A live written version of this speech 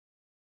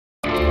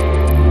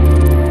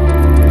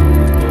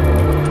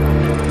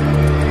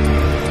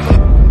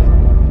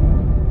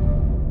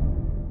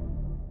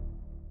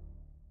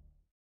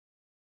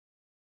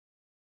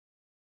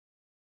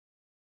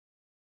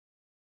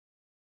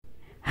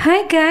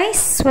Hi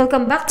guys!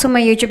 Welcome back to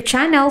my YouTube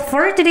channel.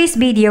 For today's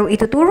video,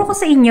 ituturo ko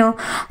sa inyo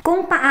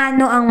kung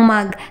paano ang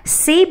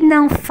mag-save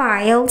ng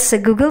file sa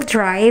Google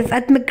Drive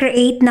at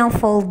mag-create ng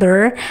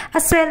folder,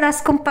 as well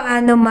as kung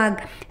paano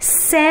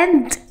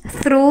mag-send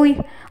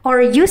through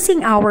or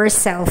using our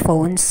cell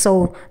phone.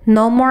 So,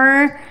 no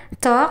more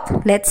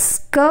talk.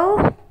 Let's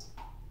go!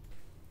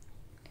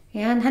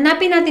 Yan.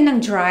 Hanapin natin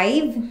ang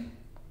Drive.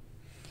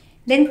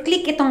 Then,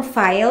 click itong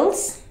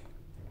Files.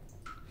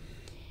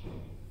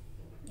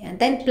 Yan.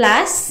 Then,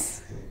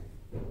 plus.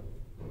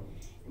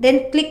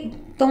 Then, click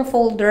itong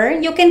folder.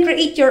 You can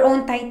create your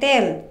own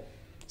title.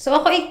 So,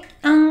 ako,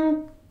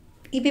 ang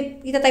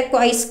itatype ko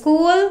ay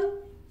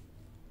School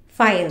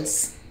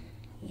Files.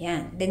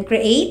 Yan. Then,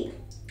 create.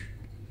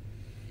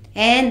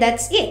 And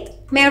that's it.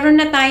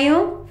 Meron na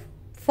tayong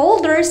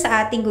folder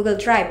sa ating Google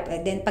Drive.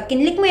 And then, pag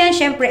kinlik mo yan,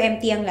 syempre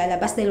empty ang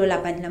lalabas dahil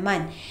wala pa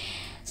naman.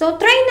 So,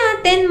 try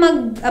natin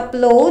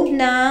mag-upload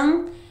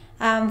ng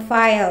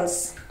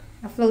files.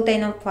 Upload tayo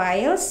ng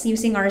files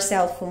using our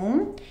cell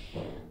phone.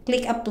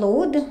 Click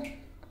upload.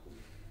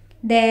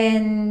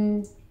 Then,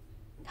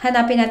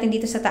 hanapin natin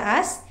dito sa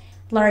taas,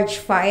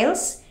 large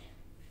files.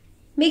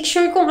 Make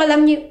sure kung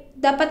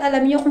dapat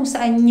alam nyo kung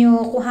saan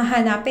nyo kung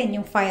hahanapin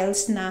yung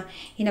files na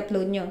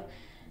in-upload nyo.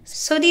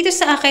 So, dito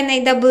sa akin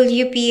ay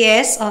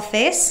WPS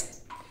Office.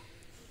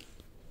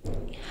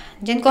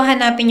 Diyan ko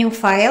hanapin yung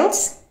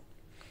files.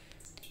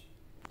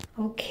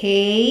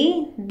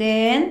 Okay.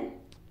 Then,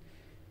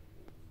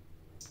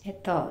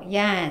 ito,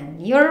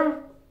 yan.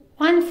 Your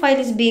one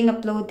file is being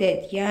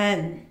uploaded.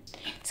 Yan.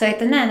 So,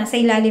 ito na. Nasa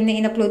ilalim na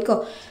in-upload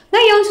ko.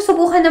 Ngayon,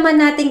 susubukan naman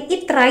nating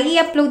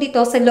i-upload ito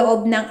sa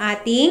loob ng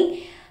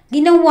ating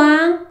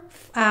ginawang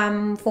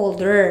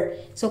folder.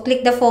 So,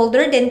 click the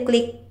folder, then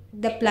click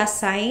the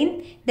plus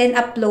sign, then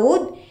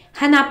upload.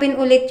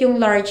 Hanapin ulit yung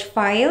large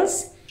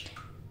files.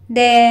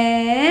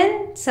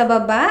 Then, sa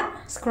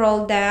baba,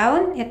 scroll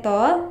down.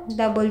 Ito,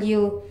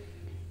 W.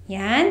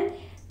 Yan.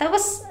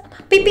 Tapos,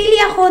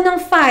 pipili ako ng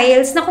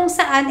files na kung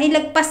saan ay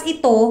lagpas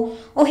ito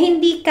o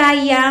hindi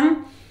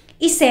kayang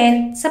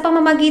isend sa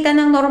pamamagitan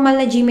ng normal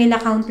na Gmail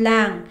account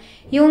lang.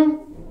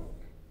 Yung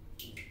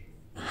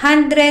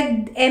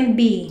 100 MB.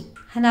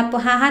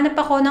 Hahanap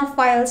ako ng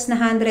files na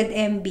 100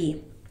 MB.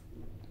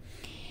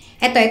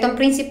 Itong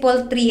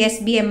Principal 3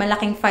 SBM,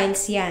 malaking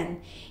files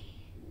yan.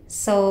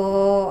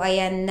 So,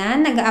 ayan na,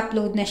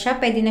 nag-upload na siya.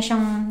 Pwede na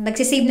siyang,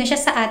 nagsisave na siya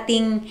sa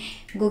ating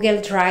Google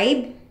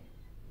Drive.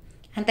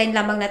 Antayin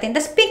lamang natin.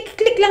 Tapos,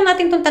 click lang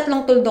natin itong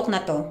tatlong tuldok na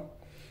to.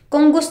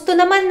 Kung gusto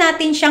naman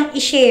natin siyang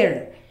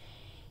i-share.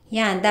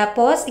 Yan.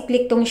 Tapos,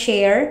 i-click tong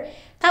share.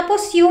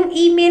 Tapos, yung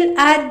email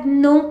ad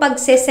nung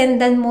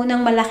pagsesendan mo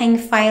ng malaking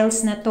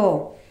files na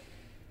to.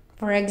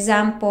 For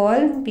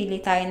example,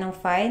 pili tayo ng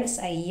files.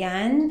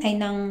 Ayan.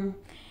 Ay, ng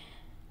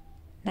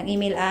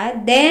email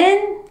ad.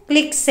 Then,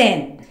 click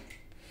send.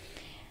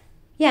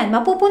 Yan,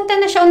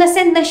 mapupunta na siya o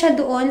nasend na siya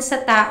doon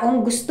sa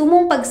taong gusto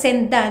mong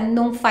pagsendan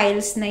ng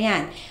files na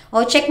yan.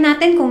 O, check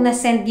natin kung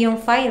nasend yung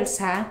files,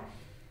 ha?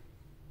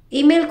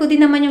 Email ko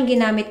din naman yung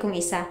ginamit kong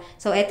isa.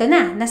 So, eto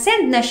na.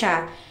 Nasend na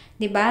siya.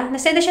 Diba?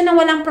 Nasend na siya ng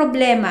walang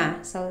problema.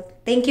 So,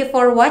 thank you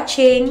for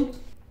watching.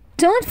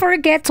 Don't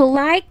forget to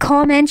like,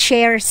 comment,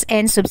 share,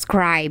 and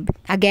subscribe.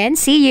 Again,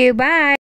 see you. Bye!